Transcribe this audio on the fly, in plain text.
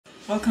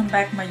Welcome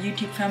back my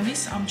YouTube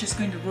families. I'm just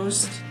going to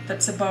roast,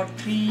 that's about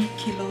 3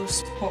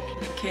 kilos pork.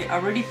 Okay, I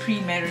already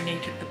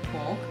pre-marinated the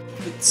pork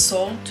with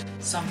salt,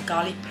 some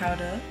garlic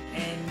powder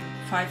and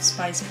 5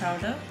 spice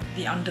powder,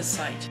 the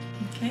underside.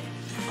 Okay,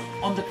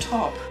 on the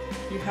top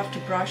you have to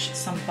brush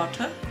some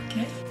butter,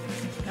 okay,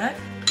 like that,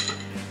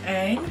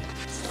 and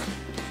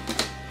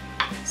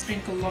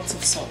sprinkle lots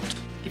of salt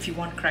if you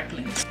want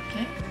cracklings.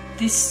 Okay,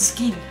 this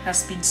skin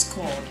has been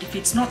scored. If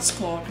it's not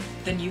scored,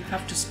 then you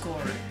have to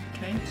score it.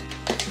 Okay,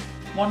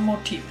 one more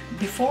tip,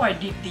 before I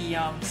did the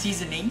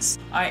seasonings,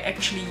 I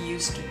actually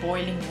used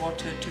boiling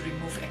water to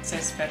remove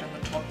excess fat on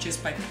the top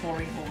just by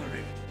pouring over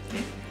it.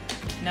 Okay,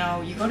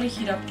 now you got to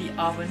heat up the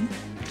oven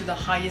to the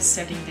highest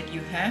setting that you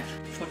have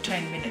for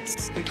 10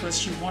 minutes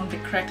because you want the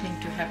crackling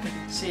to happen,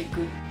 say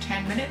good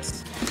 10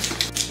 minutes.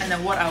 And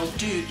then what I'll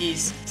do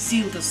is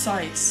seal the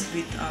sides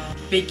with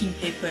baking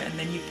paper, and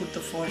then you put the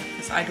foil,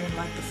 because I don't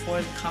like the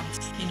foil comes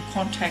in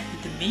contact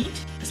with the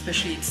meat,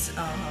 especially it's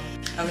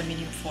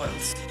aluminium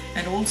foils.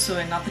 And also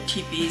another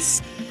tip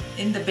is,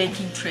 in the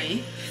baking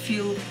tray,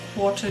 fill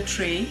quarter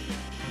tray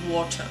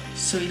water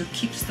so it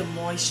keeps the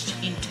moisture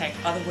intact,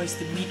 otherwise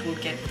the meat will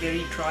get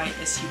very dry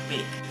as you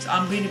bake. So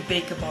I'm going to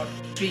bake about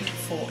 3 to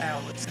 4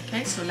 hours.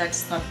 Okay, so let's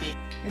start baking.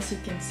 As you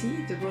can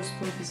see, the roast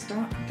pork is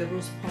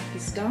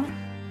done.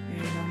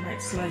 And I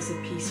might slice a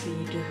piece for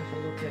you to have a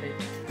look at it.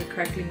 The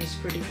crackling is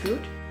pretty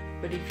good,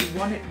 but if you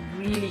want it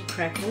really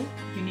crackle,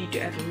 you need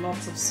to add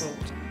lots of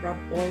salt. Rub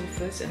oil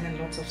first and then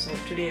lots of salt.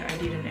 Today I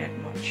didn't add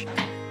much.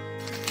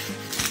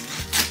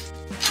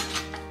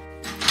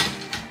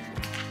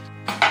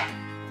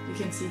 You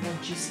can see how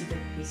juicy that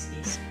piece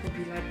is. Hope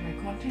you like my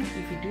content.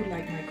 If you do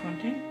like my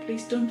content,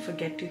 please don't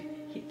forget to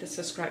hit the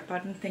subscribe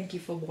button. Thank you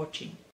for watching.